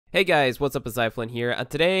Hey guys, what's up? It's iFlynn here, and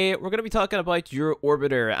today we're going to be talking about your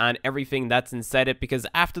orbiter and everything that's inside it, because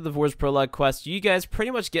after the Vor's Prologue quest, you guys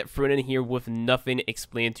pretty much get thrown in here with nothing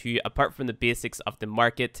explained to you apart from the basics of the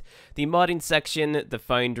market, the modding section, the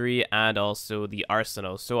foundry, and also the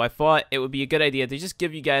arsenal. So I thought it would be a good idea to just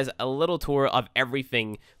give you guys a little tour of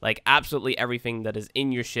everything, like absolutely everything that is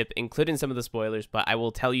in your ship, including some of the spoilers, but I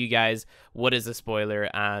will tell you guys what is a spoiler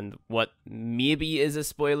and what maybe is a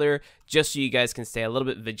spoiler, just so you guys can stay a little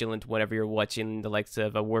bit vigilant whenever you're watching the likes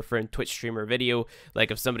of a Warframe Twitch streamer video. Like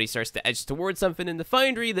if somebody starts to edge towards something in the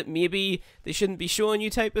foundry that maybe they shouldn't be showing you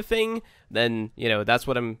type of thing, then, you know, that's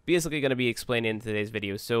what I'm basically going to be explaining in today's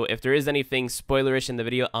video. So if there is anything spoilerish in the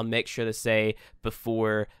video, I'll make sure to say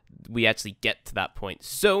before we actually get to that point.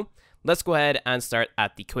 So let's go ahead and start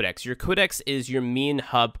at the codex. Your codex is your main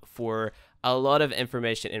hub for a lot of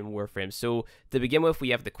information in Warframe. So to begin with, we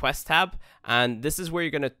have the quest tab, and this is where you're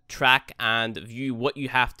going to track and view what you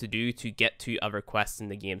have to do to get to other quests in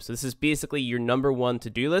the game. So this is basically your #1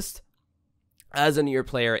 to-do list as a newer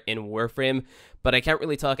player in Warframe, but I can't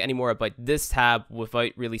really talk anymore about this tab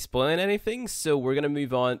without really spoiling anything, so we're going to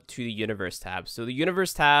move on to the universe tab. So the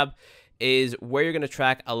universe tab is where you're going to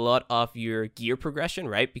track a lot of your gear progression,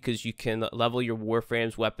 right? Because you can level your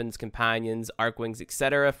Warframes, weapons, companions, arc wings,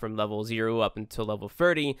 etc. from level 0 up until level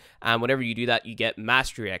 30. And whenever you do that, you get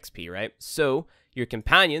mastery XP, right? So your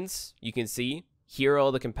companions, you can see here are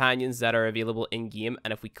all the companions that are available in game.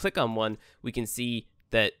 And if we click on one, we can see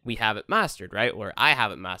that we have it mastered, right? Or I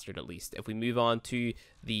have it mastered at least. If we move on to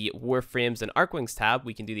the Warframes and Arcwings tab,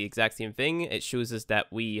 we can do the exact same thing. It shows us that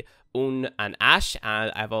we own an Ash,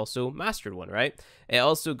 and I've also mastered one, right? It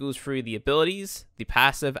also goes through the abilities, the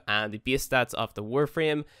passive, and the base stats of the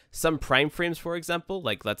Warframe. Some Prime frames, for example,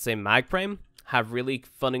 like let's say Mag Prime, have really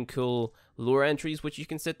fun and cool lore entries which you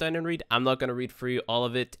can sit down and read. I'm not going to read through all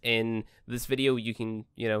of it in this video. You can,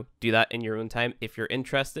 you know, do that in your own time if you're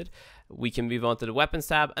interested. We can move on to the weapons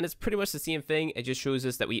tab, and it's pretty much the same thing. It just shows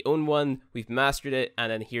us that we own one, we've mastered it,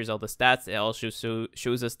 and then here's all the stats. It also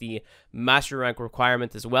shows us the master rank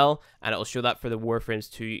requirement as well, and it'll show that for the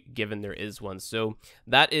Warframes too, given there is one. So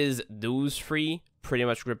that is those three pretty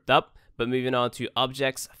much grouped up. But moving on to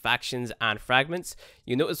objects, factions, and fragments,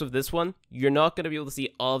 you notice with this one, you're not going to be able to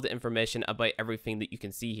see all of the information about everything that you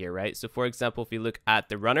can see here, right? So for example, if you look at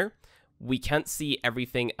the runner, we can't see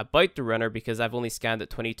everything about the runner because I've only scanned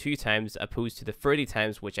it 22 times opposed to the 30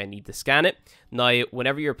 times which I need to scan it. Now,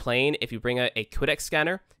 whenever you're playing, if you bring out a codex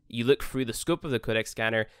scanner, you look through the scope of the codex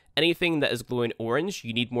scanner. Anything that is glowing orange,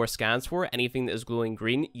 you need more scans for. Anything that is glowing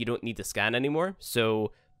green, you don't need to scan anymore.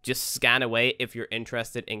 So just scan away if you're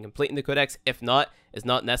interested in completing the codex. If not, it's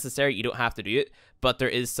not necessary. You don't have to do it. But there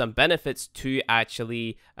is some benefits to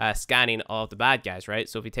actually scanning all of the bad guys, right?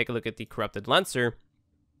 So if we take a look at the Corrupted Lancer,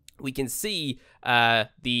 we can see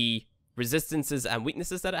the resistances and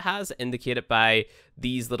weaknesses that it has indicated by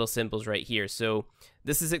these little symbols right here. So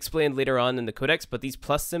this is explained later on in the codex, but these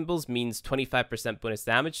plus symbols means 25% bonus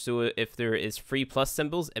damage. So if there is 3 plus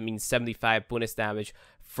symbols, it means 75 bonus damage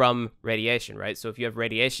from radiation, right? So if you have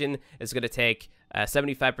radiation, it's going to take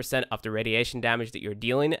 75% of the radiation damage that you're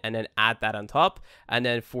dealing and then add that on top. And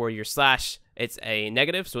then for your slash, it's a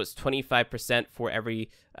negative, so it's 25% for every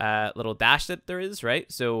little dash that there is, right?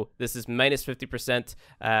 So this is minus 50%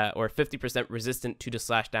 or 50% resistant to the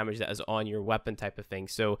slash damage that is on your weapon type of thing.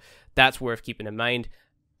 So that's worth keeping in mind.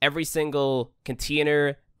 Every single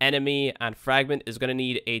container, enemy, and fragment is going to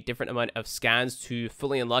need a different amount of scans to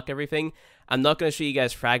fully unlock everything. I'm not going to show you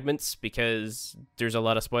guys fragments because there's a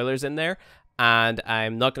lot of spoilers in there. And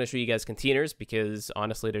I'm not going to show you guys containers because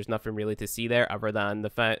honestly, there's nothing really to see there other than the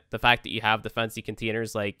fact that you have the fancy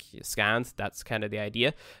containers like scans. That's kind of the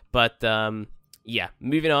idea. But yeah,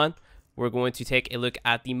 moving on, we're going to take a look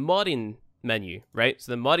at the modding menu, right?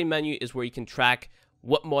 So the modding menu is where you can track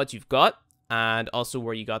what mods you've got and also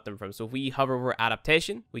where you got them from. So if we hover over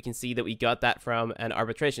adaptation, we can see that we got that from an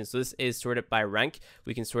arbitration. So this is sorted by rank.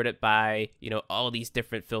 We can sort it by, you know, all these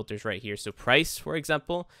different filters right here. So price, for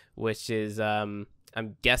example, which is, I'm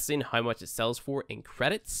guessing how much it sells for in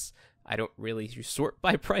credits. I don't really sort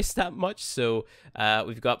by price that much. So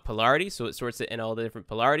we've got polarity. So it sorts it in all the different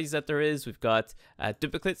polarities that there is. We've got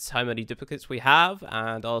duplicates, how many duplicates we have.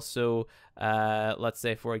 And also, let's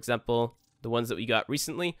say, for example, the ones that we got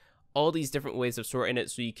recently. All these different ways of sorting it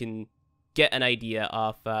so you can get an idea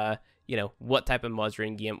of, you know, what type of mods are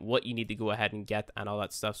in game, what you need to go ahead and get, and all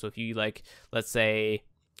that stuff. So if you like, let's say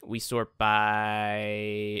we sort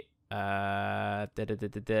by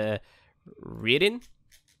rating,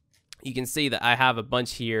 you can see that I have a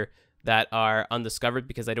bunch here that are undiscovered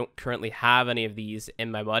because I don't currently have any of these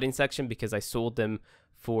in my modding section because I sold them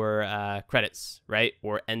for credits, right?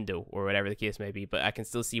 Or endo, or whatever the case may be. But I can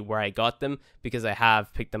still see where I got them because I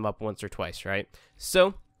have picked them up once or twice, right?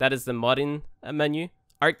 So that is the modding menu.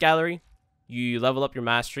 Art gallery. You level up your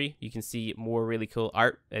mastery. You can see more really cool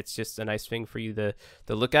art. It's just a nice thing for you to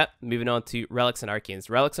look at. Moving on to relics and arcanes.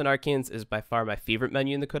 Relics and arcanes is by far my favorite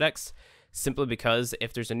menu in the codex, simply because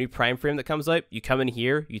if there's a new prime frame that comes out, you come in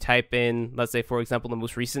here, you type in, let's say for example, the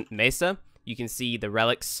most recent Mesa. You can see the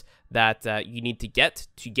relics that you need to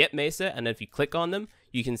get Mesa, and if you click on them,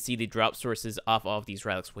 you can see the drop sources off of these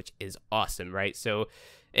relics, which is awesome, right? So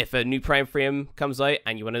if a new prime frame comes out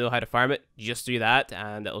and you want to know how to farm it, just do that,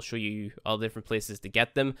 and it'll show you all the different places to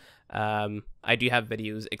get them. I do have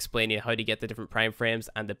videos explaining how to get the different prime frames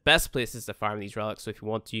and the best places to farm these relics, so if you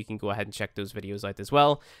want to, you can go ahead and check those videos out as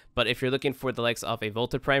well. But if you're looking for the likes of a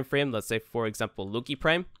vaulted prime frame, let's say for example Loki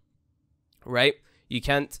prime, right? You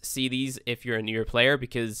can't see these if you're a newer player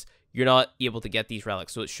because you're not able to get these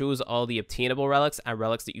relics. So it shows all the obtainable relics and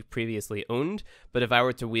relics that you've previously owned. But if I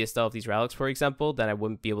were to waste all of these relics, for example, then I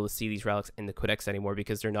wouldn't be able to see these relics in the codex anymore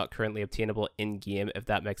because they're not currently obtainable in-game, if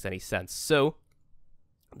that makes any sense. So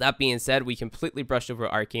that being said, we completely brushed over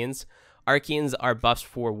arcanes. Arcanes are buffs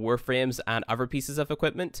for warframes and other pieces of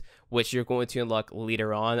equipment, which you're going to unlock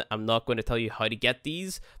later on. I'm not going to tell you how to get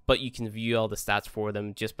these, but you can view all the stats for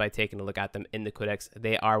them just by taking a look at them in the codex.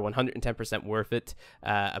 They are 110% worth it,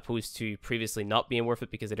 opposed to previously not being worth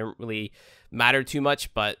it because they don't really matter too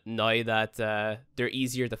much. But now that they're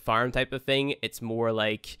easier to farm type of thing, it's more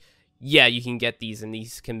like, yeah, you can get these and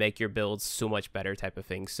these can make your builds so much better type of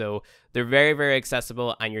thing. So they're very, very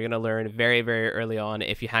accessible, and you're going to learn very, very early on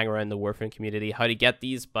if you hang around the Warframe community how to get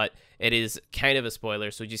these, but it is kind of a spoiler,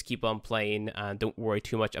 so just keep on playing and don't worry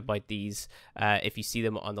too much about these if you see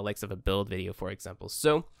them on the likes of a build video, for example.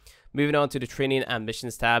 So moving on to the training and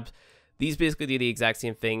missions tab. These basically do the exact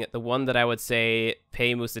same thing. The one that I would say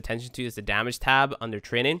pay most attention to is the damage tab under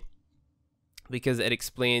training, because it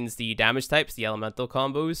explains the damage types, the elemental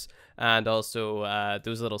combos, and also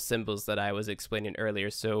those little symbols that I was explaining earlier.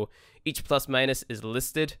 So each plus minus is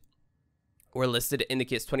listed, or listed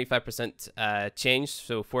indicates 25% change.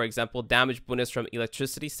 So for example, damage bonus from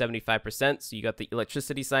electricity, 75%. So you got the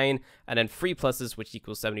electricity sign, and then 3 pluses, which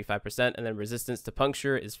equals 75%. And then resistance to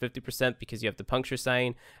puncture is 50% because you have the puncture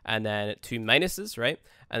sign, and then 2 minuses, right?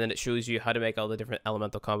 And then it shows you how to make all the different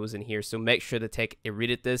elemental combos in here. So make sure to take a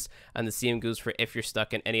read at this. And the same goes for if you're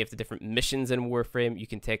stuck in any of the different missions in Warframe, you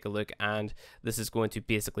can take a look, and this is going to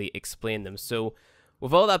basically explain them. So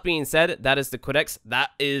with all that being said, that is the codex. That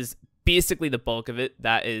is basically the bulk of it.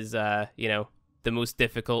 That is, you know, the most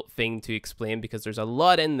difficult thing to explain because there's a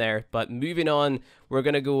lot in there. But moving on, we're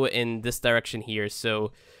going to go in this direction here.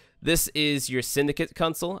 So this is your Syndicate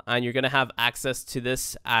console, and you're going to have access to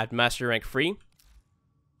this at Master Rank 3.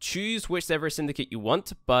 Choose whichever syndicate you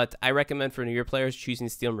want, but I recommend for newer players choosing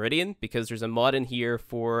Steel Meridian because there's a mod in here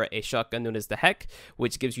for a shotgun known as the Heck,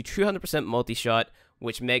 which gives you 200% multi-shot,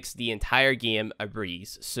 which makes the entire game a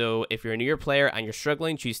breeze. So if you're a newer player and you're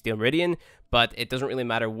struggling, choose Steel Meridian, but it doesn't really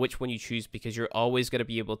matter which one you choose because you're always going to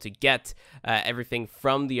be able to get everything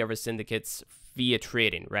from the other syndicates via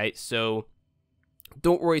trading, right? So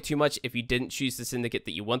don't worry too much if you didn't choose the syndicate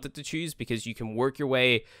that you wanted to choose, because you can work your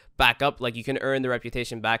way back up. Like, you can earn the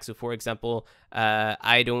reputation back. So for example,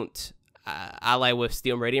 I don't ally with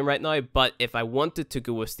Steel Meridian right now, but if I wanted to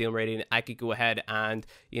go with Steel Meridian, I could go ahead and,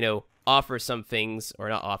 you know, offer some things, or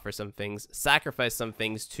not offer some things, sacrifice some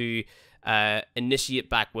things to initiate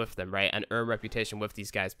back with them, right? And earn reputation with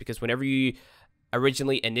these guys, because whenever you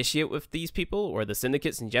originally initiate with these people, or the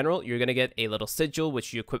syndicates in general, you're going to get a little sigil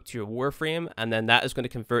which you equip to your Warframe, and then that is going to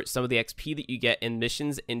convert some of the XP that you get in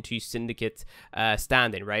missions into syndicate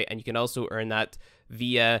standing, right? And you can also earn that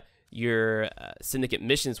via your syndicate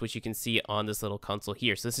missions, which you can see on this little console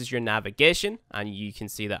here. So this is your navigation, and you can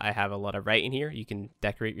see that I have a lot of writing here. You can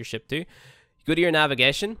decorate your ship too. You go to your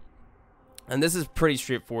navigation, and this is pretty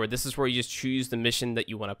straightforward. This is where you just choose the mission that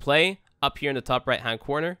you want to play. Up here in the top right hand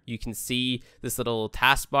corner, you can see this little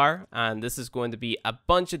taskbar, and this is going to be a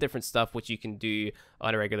bunch of different stuff which you can do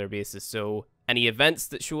on a regular basis. So any events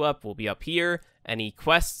that show up will be up here, any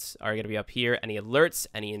quests are going to be up here, any alerts,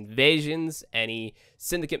 any invasions, any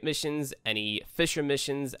syndicate missions, any fisher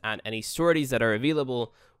missions, and any sorties that are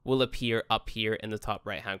available will appear up here in the top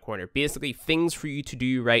right hand corner. Basically, things for you to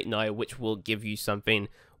do right now which will give you something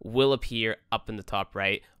will appear up in the top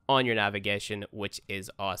right on your navigation, which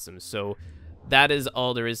is awesome. So that is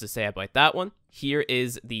all there is to say about that one. here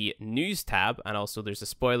is the news tab, and also there's a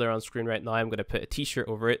spoiler on screen right now. I'm going to put a t-shirt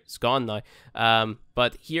over it. It's gone now.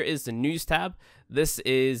 But here is the news tab. This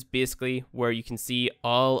is basically where you can see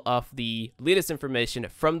all of the latest information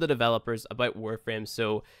from the developers about Warframe.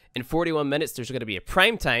 So in 41 minutes, there's going to be a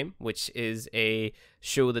prime time, which is a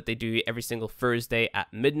show that they do every single Thursday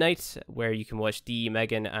at midnight, where you can watch DE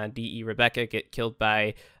Megan and DE Rebecca get killed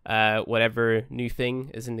by whatever new thing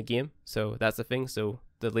is in the game. So that's the thing. So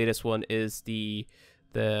the latest one is the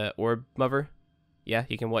orb mover. Yeah,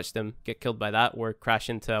 you can watch them get killed by that or crash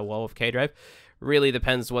into a wall of K-Drive. Really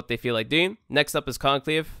depends what they feel like doing. Next up is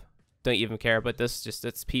Conclave. Don't even care about this. Just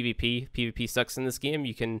it's PvP. PvP sucks in this game.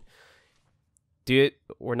 You can do it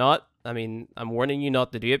or not. I mean, I'm warning you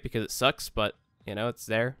not to do it because it sucks, but you know, it's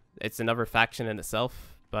there. It's another faction in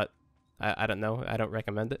itself, but I don't know. I don't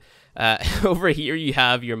recommend it. Over here you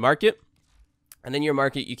have your market. And in your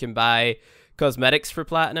market you can buy cosmetics for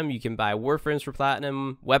platinum, you can buy warframes for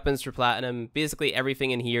platinum, weapons for platinum, basically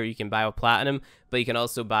everything in here you can buy with platinum, but you can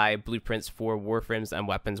also buy blueprints for warframes and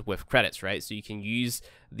weapons with credits, right? So you can use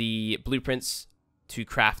the blueprints to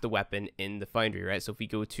craft the weapon in the foundry, right? So if we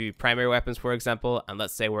go to primary weapons, for example, and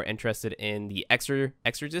let's say we're interested in the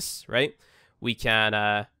exorcist, right? We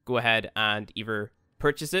can go ahead and either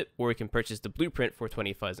purchase it, or we can purchase the blueprint for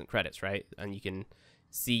 20,000 credits, right? And you can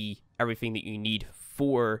see everything that you need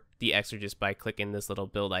for the exorcist by clicking this little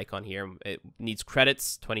build icon here. It needs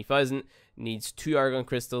credits, 20,000, needs 2 argon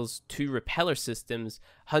crystals, 2 repeller systems,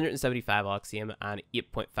 175 oxium, and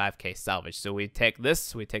 8.5k salvage. So we take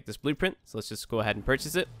this blueprint. So let's just go ahead and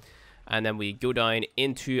purchase it. And then we go down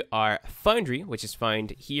into our foundry, which is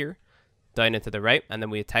found here, down into the right, and then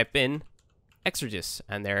we type in exorcist,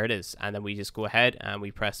 and there it is. And then we just go ahead and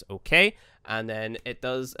we press OK, and then it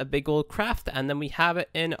does a big old craft, and then we have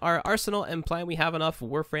it in our arsenal, implying we have enough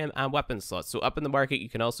warframe and weapon slots. So up in the market you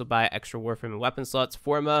can also buy extra warframe and weapon slots,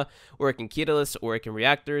 forma, or it can catalyst, or it can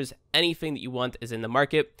reactors. Anything that you want is in the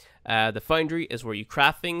market. The foundry is where you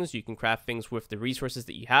craft things. You can craft things with the resources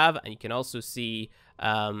that you have, and you can also see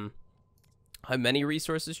how many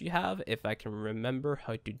resources you have, if I can remember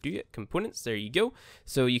how to do it. Components, there you go.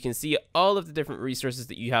 So you can see all of the different resources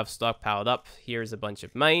that you have stockpiled up. Here's a bunch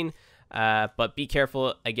of mine, but be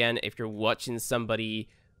careful again if you're watching somebody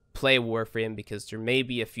play Warframe, because there may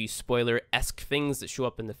be a few spoiler-esque things that show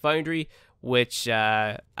up in the foundry, which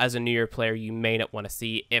as a newer player you may not want to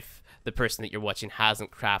see if the person that you're watching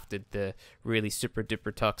hasn't crafted the really super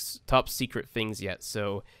duper top secret things yet.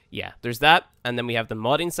 So yeah, there's that. And then we have the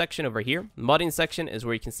modding section over here. Modding section is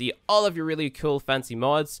where you can see all of your really cool fancy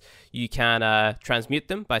mods. You can transmute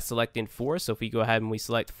them by selecting 4. So if we go ahead and we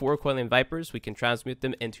select 4 Coiling Vipers, we can transmute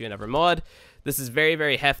them into another mod. This is very,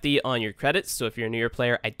 very hefty on your credits. So if you're a newer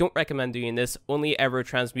player, I don't recommend doing this. Only ever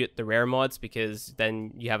transmute the rare mods, because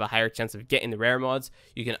then you have a higher chance of getting the rare mods.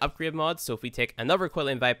 You can upgrade mods. So if we take another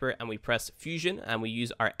Coiling Viper and we press fusion and we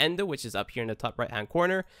use our endo, which is up here in the top right hand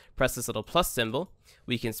corner, press this little plus symbol,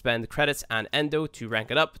 we can spend credits and endo to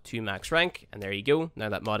rank it up to max rank, and there you go. Now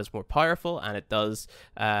that mod is more powerful, and it does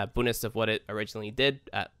bonus of what it originally did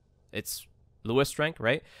at its lowest rank,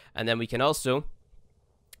 right? And then we can also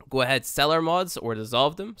go ahead, sell our mods or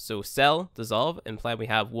dissolve them. So sell, dissolve, imply we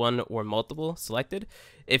have one or multiple selected.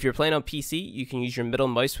 If you're playing on PC, you can use your middle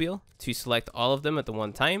mouse wheel to select all of them at the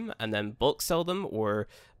one time, and then bulk sell them or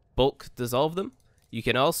bulk dissolve them. You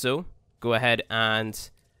can also go ahead and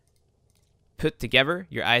put together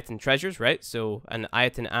your Iton treasures, right? So an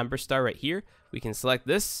Iton Amber Star right here, we can select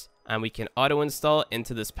this and we can auto install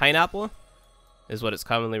into this pineapple, is what it's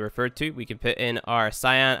commonly referred to. We can put in our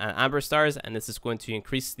cyan and amber stars, and this is going to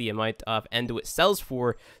increase the amount of endo it sells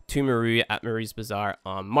for to Maru at Maru's Bazaar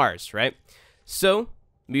on Mars, right? So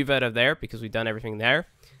move out of there because we've done everything there.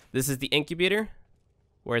 This is the incubator.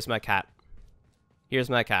 Where's my cat? Here's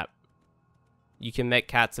my cat. You can make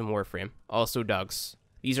cats in Warframe, also dogs.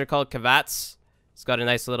 These are called cavats. It's got a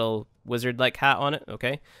nice little wizard-like hat on it,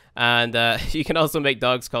 okay? And you can also make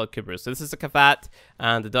dogs called kubrus. So this is a cavat,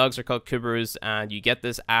 and the dogs are called kubrus, and you get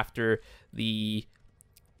this after the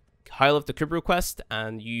Howl of the Kubru quest,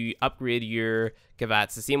 and you upgrade your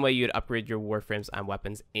cavats the same way you'd upgrade your warframes and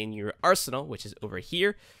weapons in your arsenal, which is over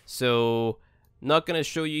here. So not going to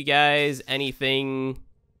show you guys anything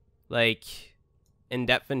like in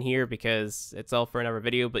depth in here because it's all for another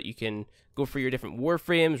video, but you can go for your different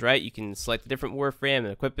warframes, right? You can select a different warframe and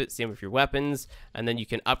equip it, same with your weapons, and then you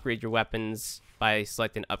can upgrade your weapons by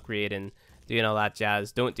selecting upgrade and doing all that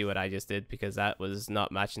jazz. Don't do what I just did because that was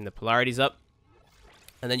not matching the polarities up.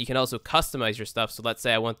 And then you can also customize your stuff. So let's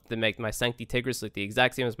say I wanted to make my Sancti Tigris look the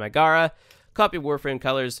exact same as my Gara, copy warframe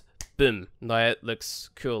colors, boom, now it looks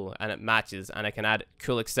cool and it matches, and I can add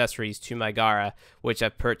cool accessories to my Gara, which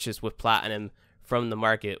I've purchased with platinum from the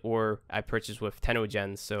market, or I purchased with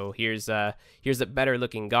Tenogen. So here's a better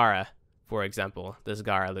looking Gara, for example. This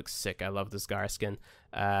Gara looks sick. I love this Gara skin.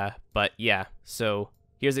 But yeah, so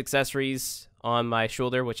here's accessories on my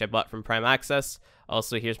shoulder, which I bought from Prime Access.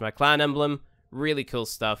 Also, here's my clan emblem. Really cool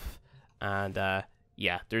stuff. And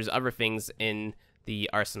yeah, there's other things in the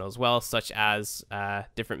arsenal as well, such as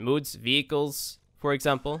different modes, vehicles, for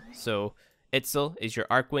example. So Itzel is your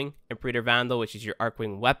Arcwing, Imperator Vandal, which is your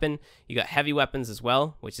Arcwing weapon. You got heavy weapons as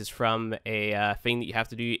well, which is from a thing that you have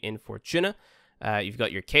to do in Fortuna. You've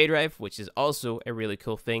got your K-Drive, which is also a really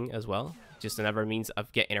cool thing as well. Just another means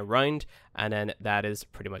of getting around. And then that is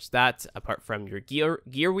pretty much that, apart from your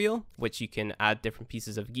gear wheel, which you can add different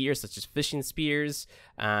pieces of gear, such as fishing spears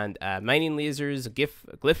and mining lasers,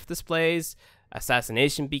 glyph displays,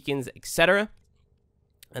 assassination beacons, etc.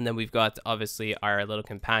 And then we've got, obviously, our little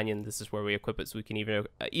companion. This is where we equip it, so we can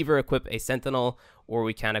either equip a Sentinel, or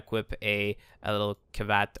we can equip a little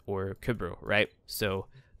Kavat or Kubro, right? So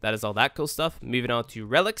that is all that cool stuff. Moving on to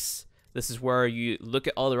relics. This is where you look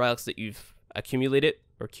at all the relics that you've accumulated.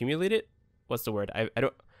 What's the word? I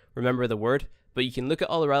don't remember the word. But you can look at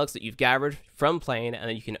all the relics that you've gathered from playing, and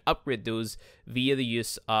then you can upgrade those via the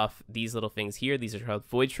use of these little things here. These are called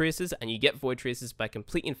Void Traces, and you get Void Traces by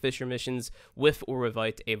completing Fisher missions with or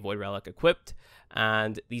without a Void Relic equipped.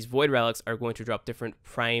 And these Void Relics are going to drop different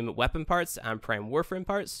Prime weapon parts and Prime Warframe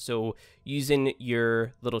parts. So using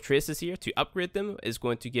your little traces here to upgrade them is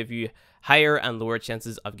going to give you higher and lower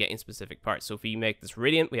chances of getting specific parts. So if you make this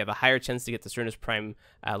Radiant, we have a higher chance to get the Cernus Prime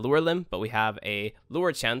lower limb, but we have a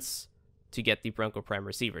lower chance to get the Bronco Prime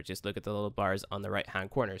receiver. Just look at the little bars on the right hand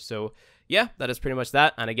corner. So yeah, that is pretty much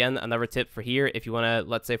that. And again, another tip for here, if you want to,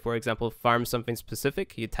 let's say for example, farm something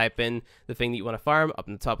specific, you type in the thing that you want to farm up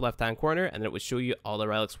in the top left hand corner, and then it would show you all the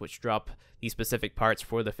relics which drop these specific parts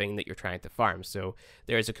for the thing that you're trying to farm. So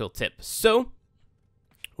there's a cool tip. So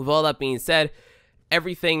with all that being said,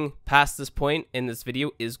 everything past this point in this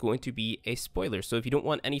video is going to be a spoiler. So if you don't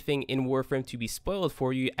want anything in Warframe to be spoiled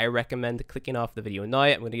for you, I recommend clicking off the video now.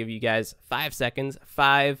 I'm going to give you guys 5 seconds.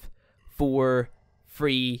 5, 4,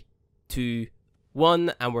 3, 2,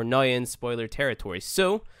 1, and we're now in spoiler territory.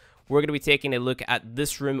 So we're going to be taking a look at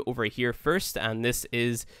this room over here first, and this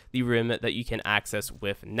is the room that you can access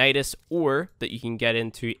with Nidus, or that you can get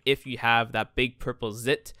into if you have that big purple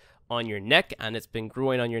zit on your neck, and it's been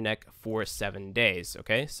growing on your neck for 7 days.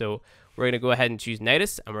 Okay, so we're going to go ahead and choose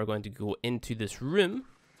Nidus, and we're going to go into this room,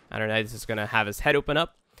 and our Nidus is going to have his head open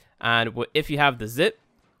up. And if you have the zip,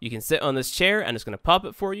 you can sit on this chair and it's going to pop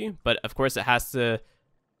it for you, but of course it has to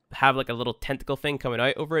have like a little tentacle thing coming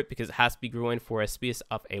out over it, because it has to be growing for a space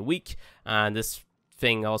of a week. And this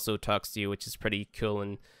thing also talks to you, which is pretty cool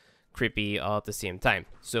and creepy all at the same time.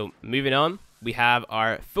 So moving on, we have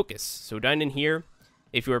our focus. So down in here,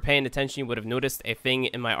 if you were paying attention, you would have noticed a thing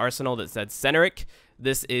in my arsenal that said Ceneric.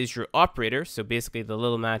 This is your operator, so basically the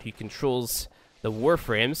little man who controls the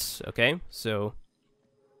Warframes, okay? So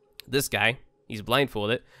this guy, he's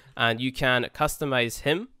blindfolded, and you can customize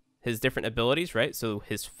him, his different abilities, right? So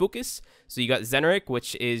his focus, so you got Zeneric,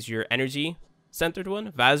 which is your energy centered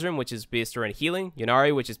one, Vazrim, which is based around healing,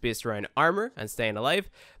 Yunari, which is based around armor and staying alive,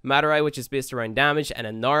 Madarai, which is based around damage, and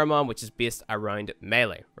then Naramon, which is based around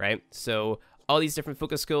melee, right? So all these different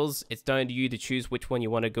focus skills, it's down to you to choose which one you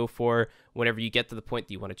want to go for whenever you get to the point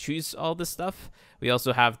that you want to choose all this stuff. We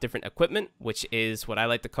also have different equipment, which is what I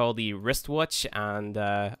like to call the wristwatch and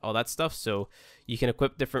all that stuff. So you can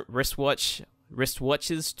equip different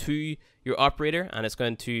wristwatches to your operator, and it's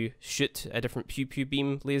going to shoot a different pew pew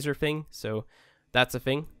beam laser thing. So that's a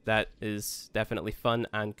thing that is definitely fun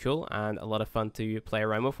and cool, and a lot of fun to play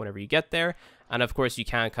around with whenever you get there. And of course you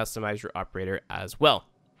can customize your operator as well.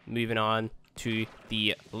 Moving on to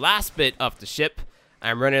the last bit of the ship,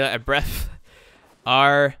 I'm running out of breath.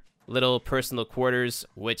 Our little personal quarters,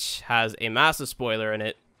 which has a massive spoiler in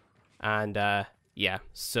it. And yeah,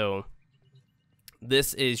 so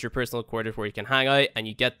this is your personal quarters where you can hang out, and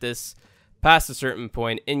you get this past a certain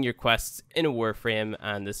point in your quests in a Warframe,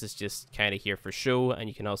 and this is just kind of here for show. And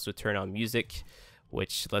you can also turn on music,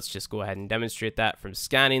 which let's just go ahead and demonstrate that from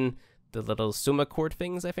scanning the little Soma cord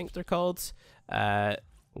things, I think they're called,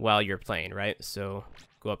 while you're playing, right? So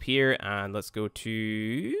go up here and let's go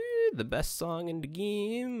to the best song in the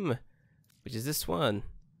game, which is this one.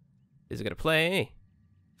 Is it gonna play?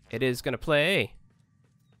 It is gonna play.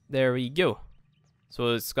 There we go.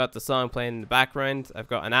 So it's got the song playing in the background. I've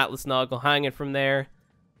got an Atlas Noggle hanging from there,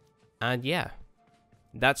 and yeah,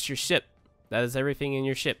 that's your ship. That is everything in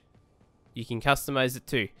your ship. You can customize it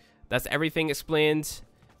too. That's everything explained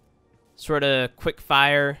sort of quick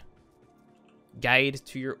fire guide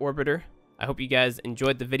to your orbiter. I hope you guys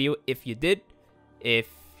enjoyed the video. If you did, if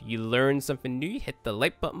you learned something new, hit the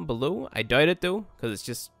like button below. I doubt it though, because it's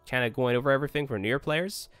just kind of going over everything for newer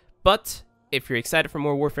players. But if you're excited for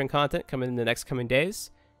more Warframe content coming in the next coming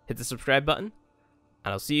days, hit the subscribe button,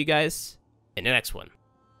 and I'll see you guys in the next one.